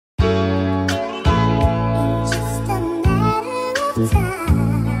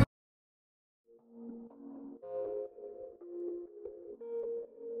Ryan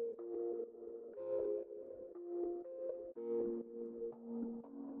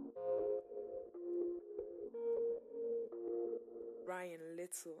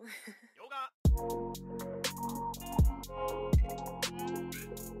Little. Yoga.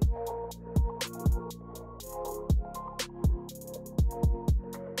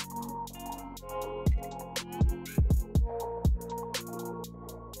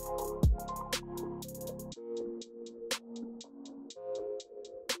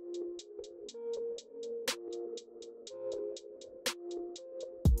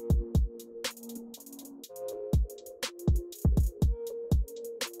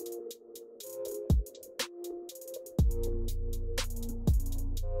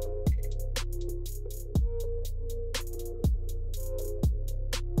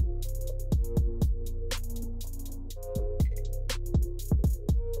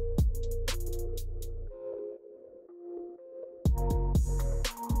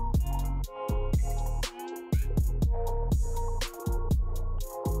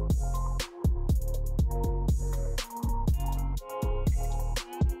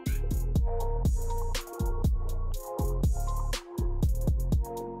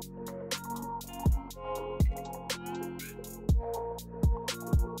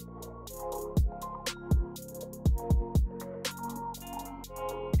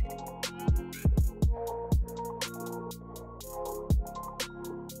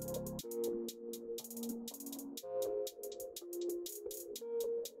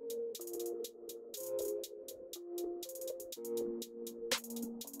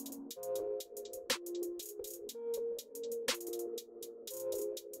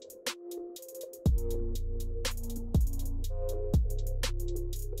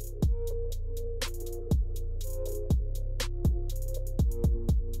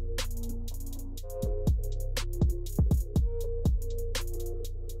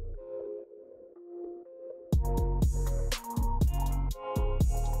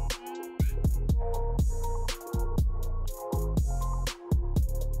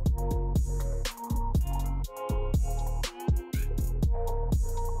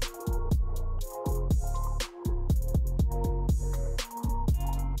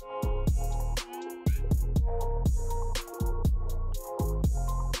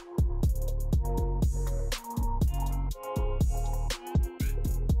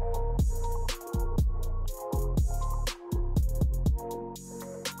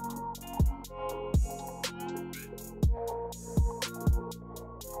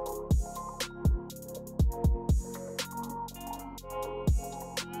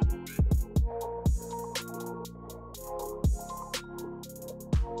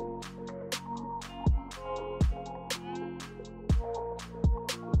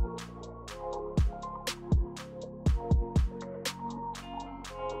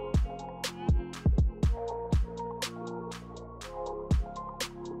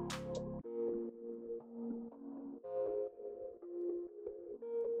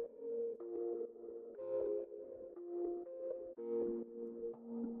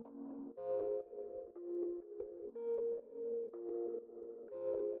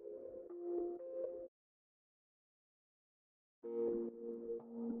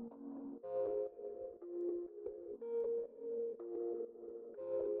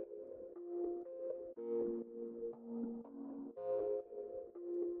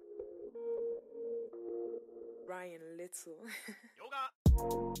 Ryan Little. Yoga.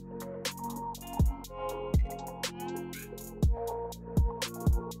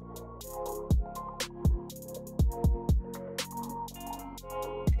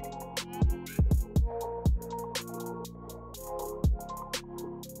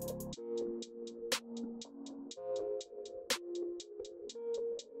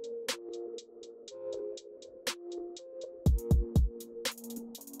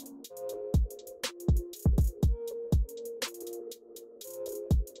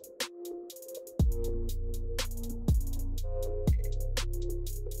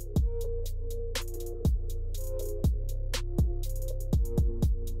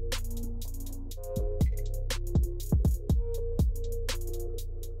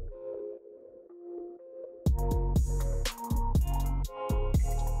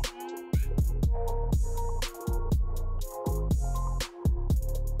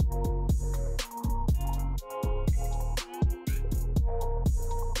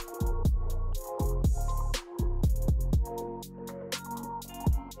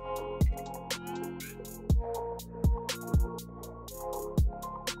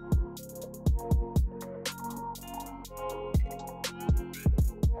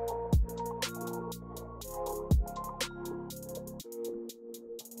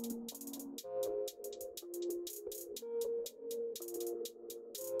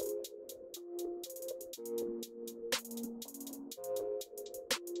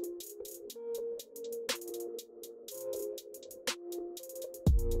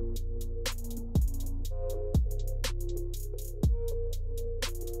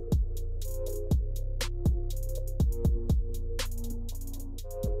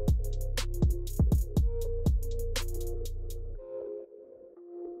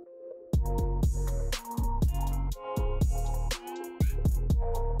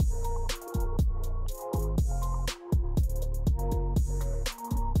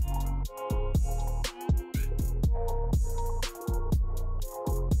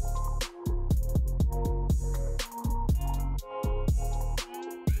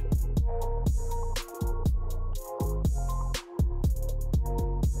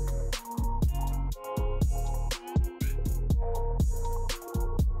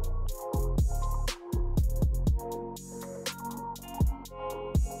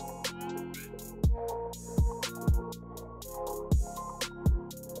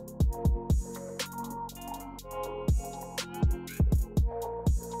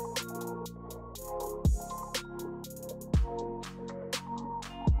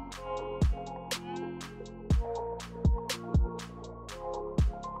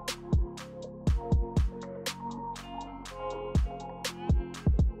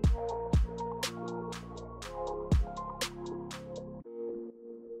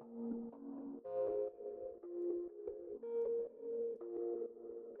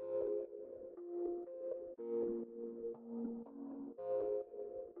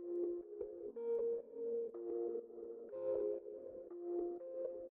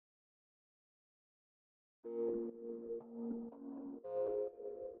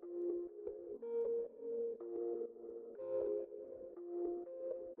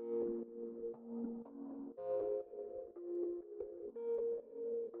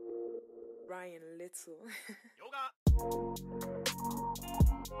 Brian Little.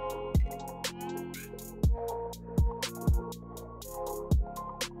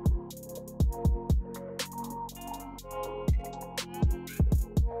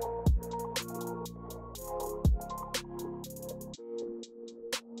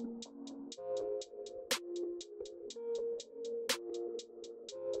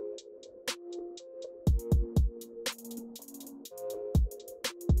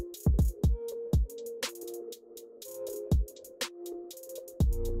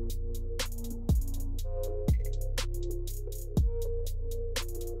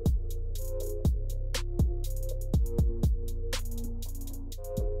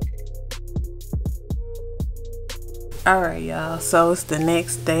 Alright, y'all, so it's the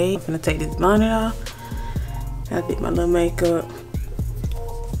next day. I'm gonna take this bonnet off. I did my little makeup.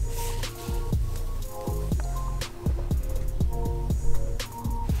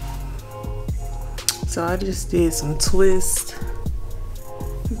 So I just did some twists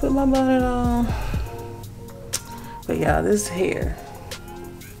and put my bonnet on. But y'all, this hair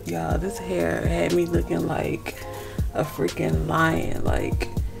had me looking like a freaking lion. Like,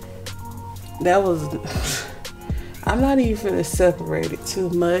 that was I'm not even gonna separate it too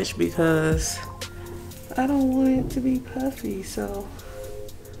much because I don't want it to be puffy. So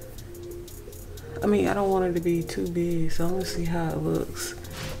I mean, I don't want it to be too big, so I'm gonna see how it looks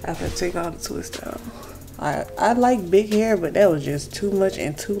after I take all the twist out. I like big hair, but that was just too much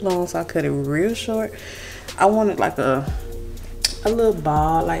and too long, so I cut it real short. I wanted like a little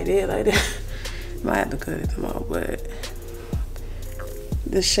ball like that. Might have to cut it tomorrow, but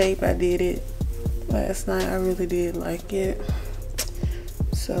the shape I did it last night, I really did like it.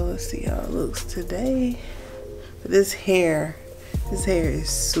 So let's see how it looks today. But this hair is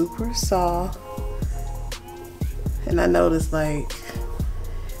super soft, and I noticed, like,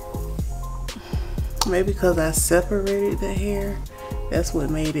 maybe because I separated the hair, that's what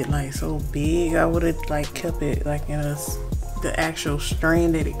made it like so big. I would have like kept it like in the actual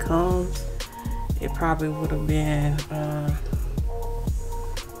strand that it comes. It probably would have been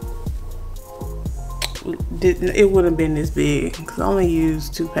it wouldn't have been this big because I only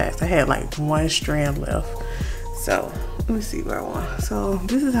used 2 packs. I had like 1 strand left. So let me see where I want. So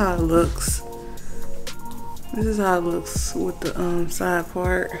this is how it looks. This is how it looks with the side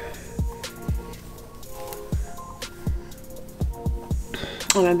part.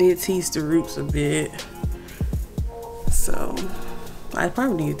 And I did tease the roots a bit. So I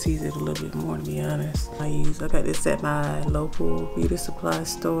probably need to tease it a little bit more, to be honest. I got this at my local beauty supply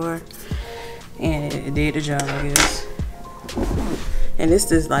store, and it did the job, I guess. And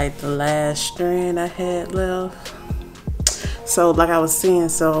this is like the last strand I had left. So like I was saying,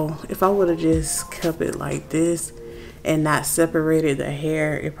 so if I would have just kept it like this and not separated the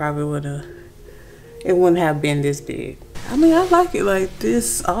hair, it wouldn't have been this big. I mean, I like it like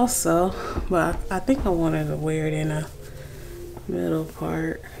this also, but I think I wanted to wear it in a middle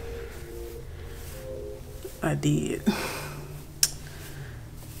part. I did.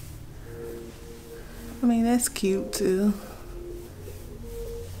 I mean, that's cute too.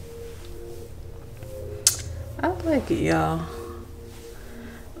 I like it, y'all.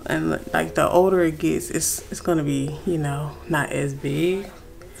 And like the older it gets, it's gonna be, you know, not as big.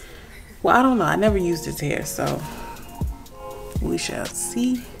 Well, I don't know. I never used this hair, so we shall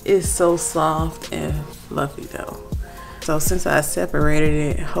see. It's so soft and fluffy though. So since I separated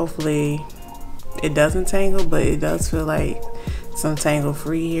it, hopefully it doesn't tangle, but it does feel like some tangle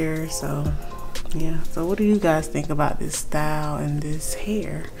free hair. So yeah, so what do you guys think about this style and this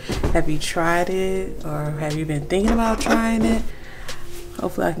hair? Have you tried it, or have you been thinking about trying it?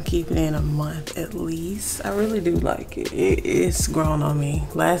 Hopefully I can keep it in a month at least. I really do like it. It's grown on me.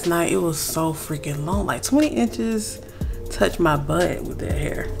 Last night it was so freaking long, like 20 inches touched my butt with that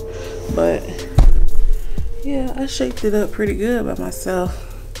hair. But yeah, I shaped it up pretty good by myself.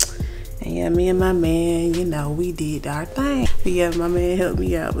 And yeah, me and my man, you know, we did our thing. But yeah, my man helped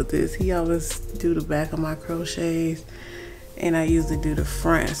me out with this. He always do the back of my crochets, and I usually do the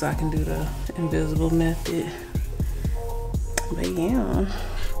front so I can do the invisible method. But yeah,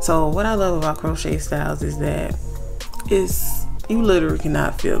 so what I love about crochet styles is that you literally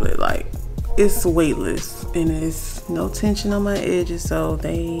cannot feel it. Like, it's weightless and it's no tension on my edges, so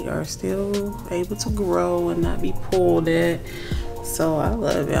they are still able to grow and not be pulled at. So I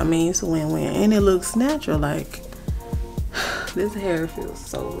love it. I mean, it's a win-win, and it looks natural. Like, this hair feels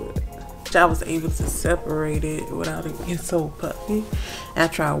so good. I was able to separate it without it getting so puffy. And I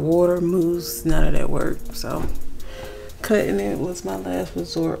tried water, mousse, none of that worked. So cutting it was my last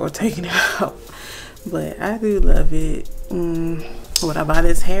resort, or taking it out. But I do love it. Would I buy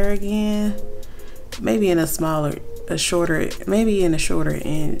this hair again? Maybe in a shorter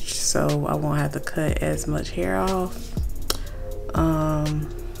inch, so I won't have to cut as much hair off.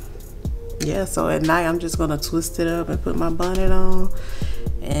 Yeah, so at night I'm just gonna twist it up and put my bonnet on.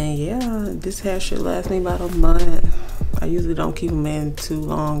 And yeah, this hair should last me about a month. I usually don't keep them in too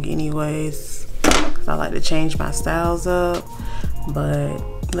long anyways, because I like to change my styles up. But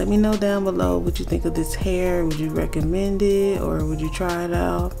let me know down below what you think of this hair. Would you recommend it, or would you try it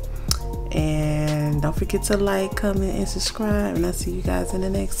out? And don't forget to like, comment, and subscribe, and I'll see you guys in the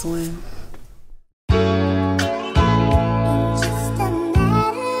next one. Just a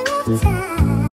matter of time.